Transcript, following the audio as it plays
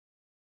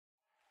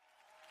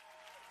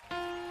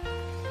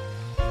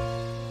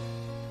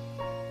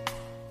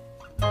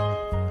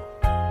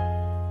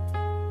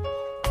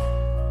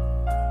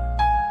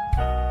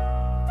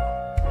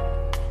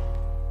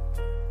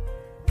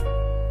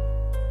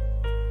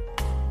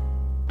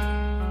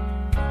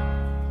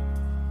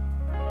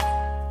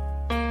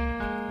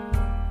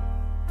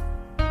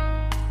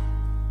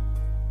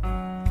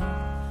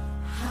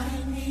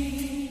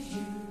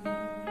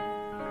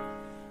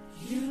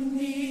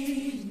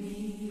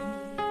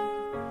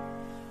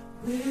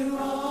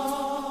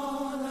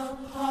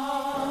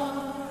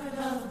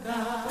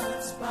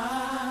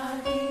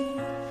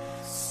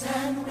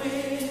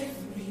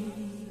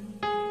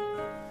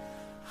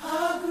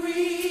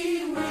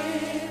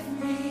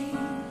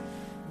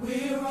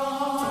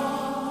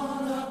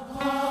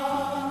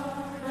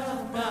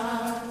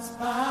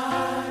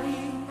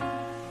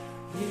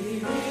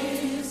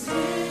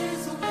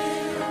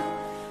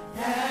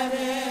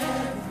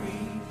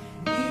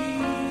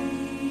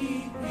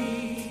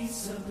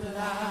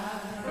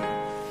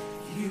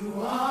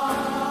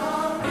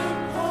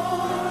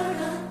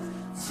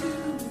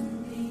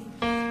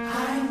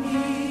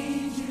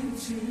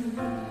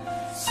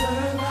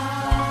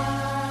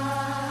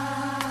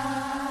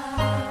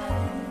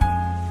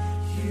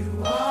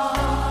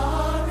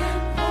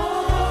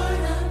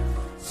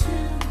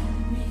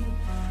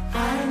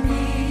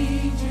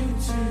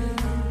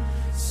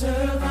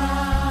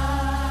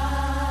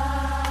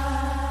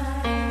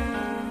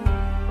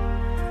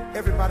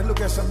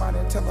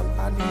tell them,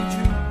 I need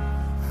you.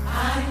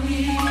 I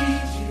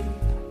need you.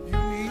 You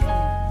need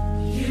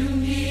me. You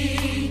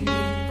need me.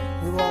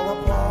 We're all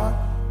a part.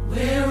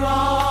 We're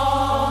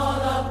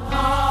all a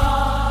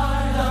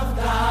part of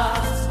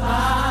God's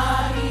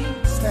body.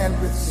 Stand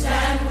with me.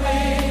 Stand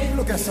with.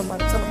 Look at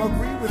somebody, tell them,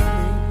 agree with me.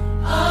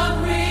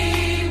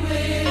 Agree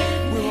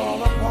with me. We're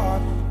all a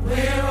part.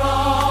 We're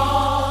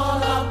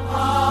all a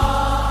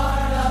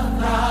part of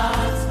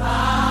God's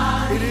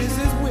body. It is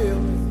His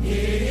will.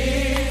 It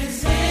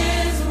is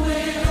His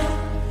will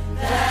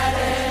that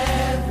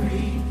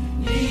every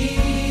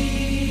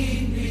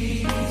need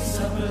be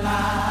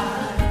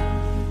supplied.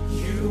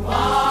 You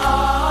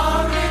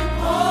are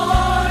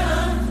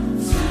important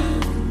to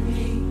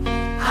me.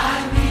 I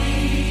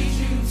need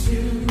you to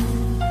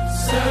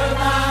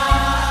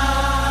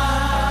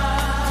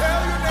survive.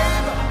 Tell your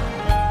neighbor.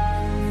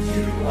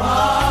 You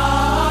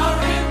are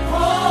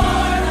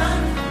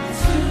important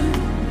to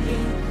me.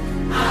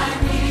 I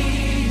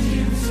need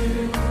you to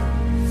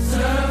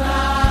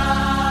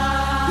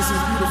survive. This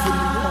is beautiful,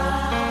 you know.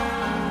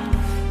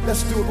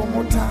 Let's do it one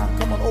more time.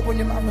 Come on, open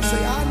your mouth and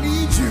say, I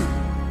need you.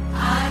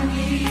 I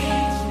need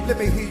you. Let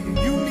me hear you.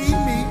 You need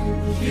me.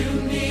 You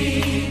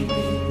need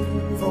me.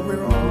 For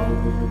we're all.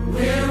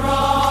 We're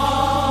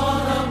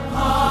all a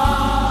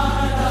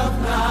part of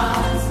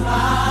God's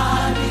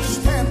body.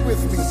 Stand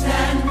with me.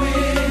 Stand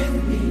with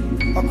me.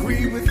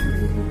 Agree with me.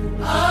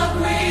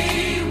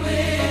 Agree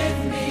with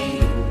me.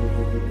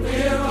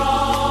 We're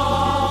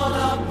all a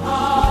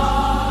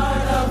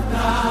part of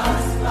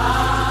God's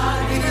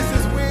body. It is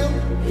His will.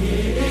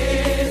 It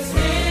is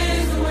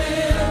His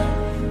will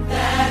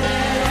that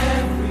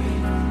every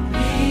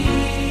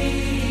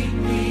need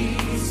be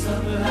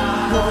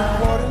supplied. You're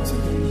important to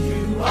me.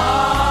 You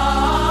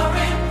are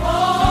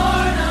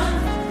important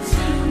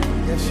to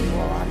me. Yes, you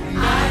are. I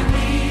I need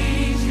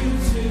need you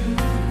to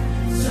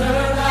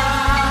survive.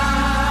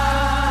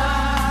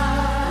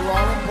 you. You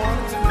are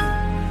important to me.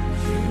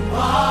 You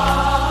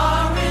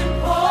are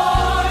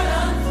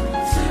important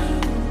to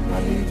me. I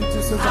need you to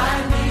I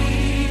survive.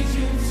 need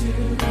you to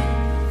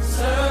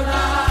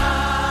survive.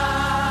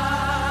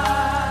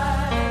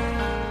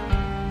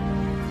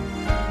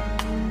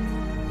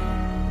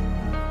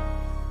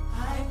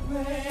 I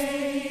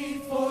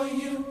pray for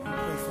you.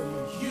 Pray for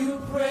me.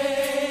 You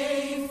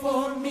pray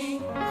for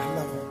me. I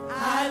love you.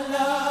 I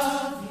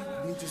love you.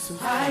 I need you to I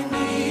survive.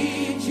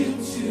 need you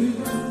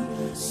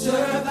to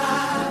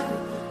survive.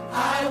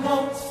 I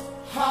won't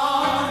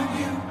harm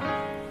you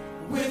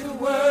with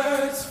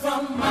words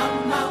from my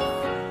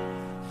mouth.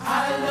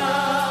 I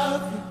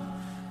love you.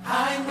 I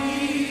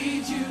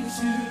need you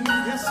to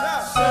Yes, sir.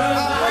 survive.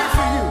 I pray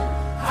for you.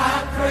 I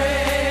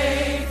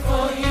pray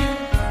for you.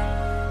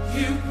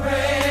 You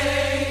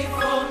pray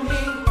for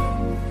me.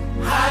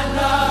 I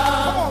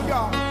love. Come on,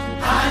 y'all.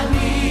 I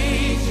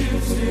need you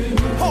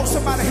to. Hold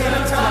somebody's hand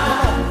and tell them,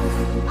 come on.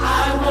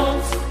 I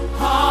won't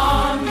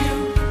harm you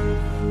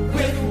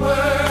with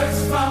words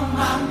from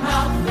my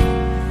mouth.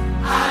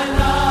 I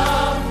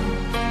love you.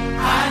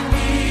 I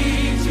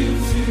need you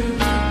to.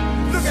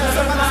 Look at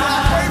somebody and say,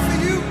 I pray for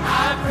you.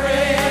 I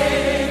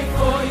pray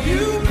for you.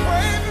 You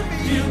pray for me.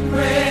 You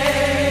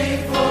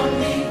pray for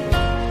me.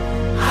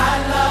 I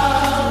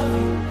love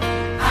you.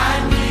 I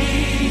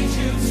need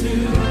you to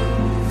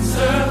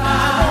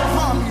survive.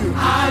 Harm you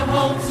I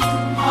won't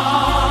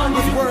harm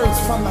with you words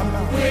from my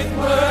mouth. with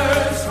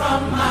words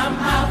from my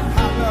mouth.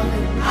 I love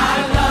you. I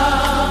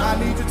love. I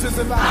need you to I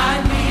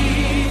survive.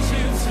 need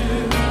you to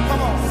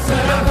Come on.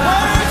 survive. I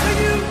pray for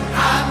you.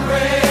 I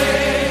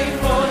pray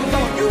for Come you.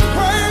 on. You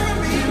pray for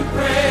me.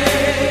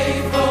 Pray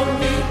for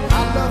me.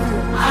 I love you.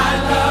 I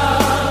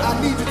love. I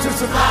need you to I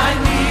survive.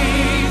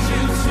 need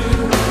you to.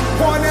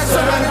 Point at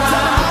somebody and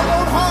tell them, I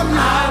won't harm you.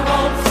 I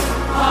won't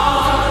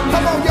harm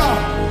Come on, y'all.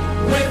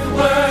 you with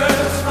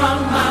words from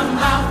my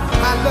mouth.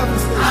 I love you,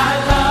 Stacey. I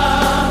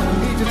love. I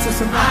need you to I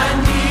survive.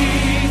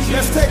 need you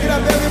Let's take it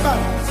up,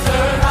 everybody. to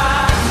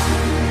survive.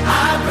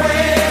 I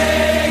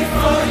pray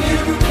for you.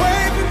 You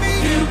pray for me.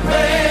 You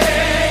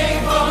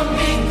pray for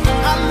me.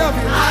 I love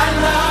you. I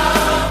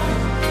love you.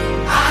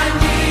 I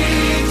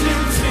need you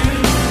to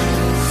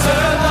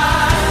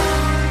survive.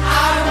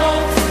 I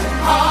won't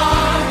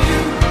harm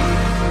you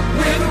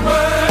with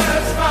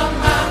words from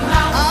my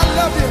mouth. I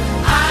love you.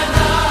 I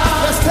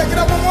love. Let's take it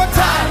up one more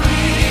time.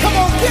 Come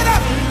on, get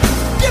up.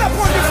 Get up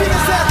on your feet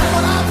and say, come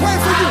on, I'll pray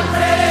for you.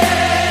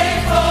 Pray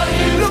for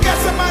you. Look at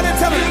somebody and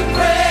tell them,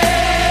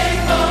 Pray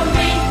for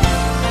me.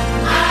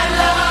 I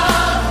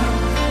love you.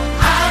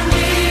 I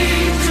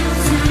need you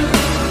to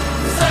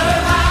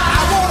survive.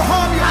 I won't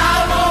harm you I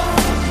won't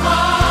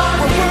harm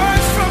with you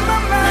words from my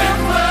with mouth.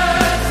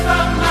 words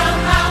from my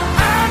mouth.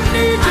 I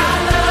need you. I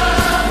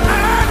love you.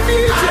 I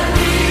need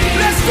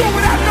you. Let's do it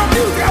without no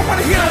music. I want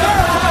to hear the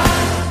word. Come on.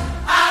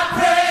 I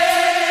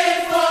pray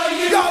for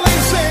you. Y'all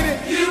ain't saying it.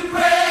 You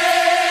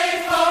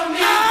pray for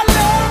me. I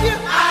love you.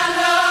 I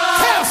love.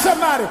 Tell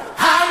somebody.